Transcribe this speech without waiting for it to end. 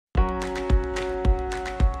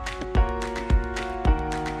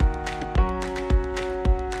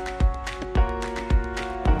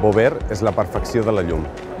BOVER és la perfecció de la llum.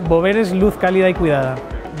 BOVER és luz cálida y cuidada.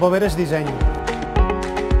 BOVER és disseny.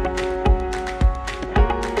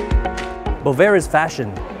 BOVER is fashion.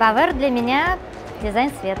 BOVER для меня дизайн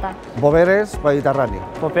света. BOVER és mediterrani.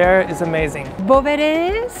 BOVER is amazing. BOVER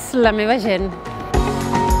és la meva gent.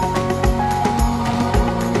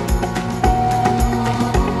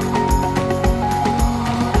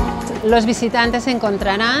 Los visitantes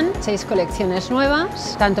encontrarán 6 colecciones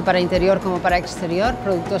nuevas, tanto para interior como para exterior,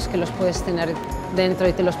 productos que los puedes tener dentro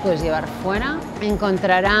y te los puedes llevar fuera.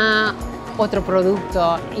 Encontrará otro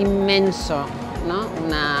producto inmenso, ¿no?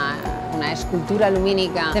 Una escultura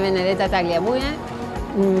lumínica de Benedetta Tagliabue,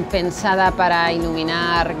 pensada para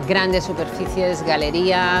iluminar grandes superficies,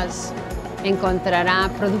 galerías. Encontrará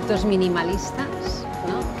productos minimalistas,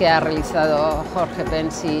 ¿no? Que ha realizado Jorge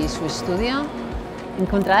Pensi y su estudio.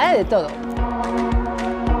 Encontrará de todo.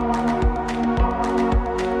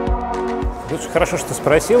 Очень хорошо, что ты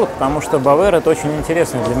спросила, потому что BOVER — это очень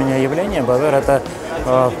интересное для меня явление. BOVER — это,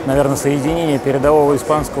 наверное, соединение передового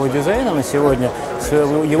испанского дизайна на сегодня с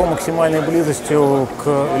его максимальной близостью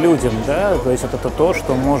к людям. Да? То есть это то,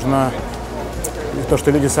 что можно, то, что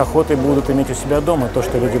люди с охотой будут иметь у себя дома, то,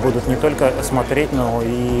 что люди будут не только смотреть, но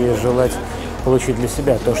и желать получить для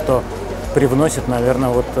себя, то, что привносит, наверное,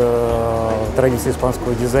 вот традиции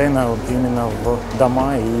испанского дизайна вот именно в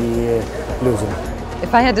дома и людям.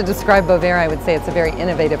 If I had to describe BOVER, I would say it's a very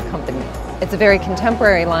innovative company. It's a very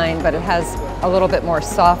contemporary line, but it has a little bit more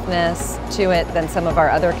softness to it than some of our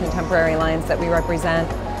other contemporary lines that we represent.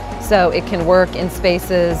 So it can work in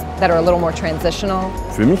spaces that are a little more transitional.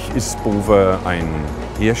 Für mich ist BOVER ein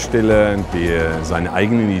Hersteller, der seine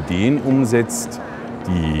eigenen Ideen umsetzt,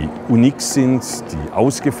 die unik sind, die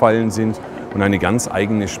ausgefallen sind und eine ganz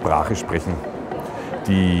eigene Sprache sprechen.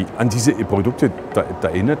 An diese Produkte, da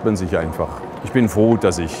erinnert man sich einfach. Ich bin froh,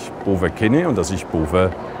 dass ich BOVER kenne und dass ich BOVER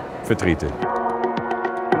vertrete.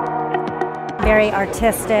 Very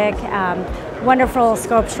artistic, wonderful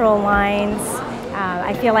sculptural lines.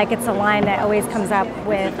 I feel like it's a line that always comes up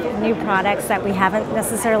with new products that we haven't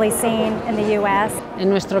necessarily seen in the US. En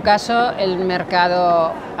nuestro caso, el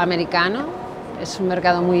mercado americano es un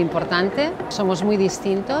mercado muy importante. Somos muy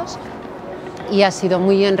distintos y ha sido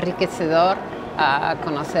muy enriquecedor a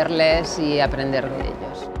conocerles y aprender de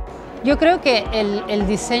ellos. Yo creo que el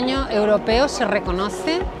diseño europeo se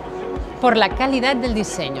reconoce por la calidad del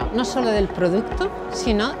diseño, no solo del producto,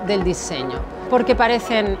 sino del diseño. Porque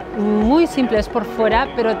parecen muy simples por fuera,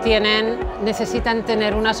 pero necesitan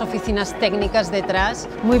tener unas oficinas técnicas detrás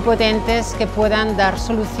muy potentes que puedan dar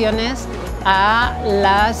soluciones a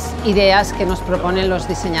las ideas que nos proponen los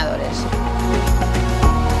diseñadores.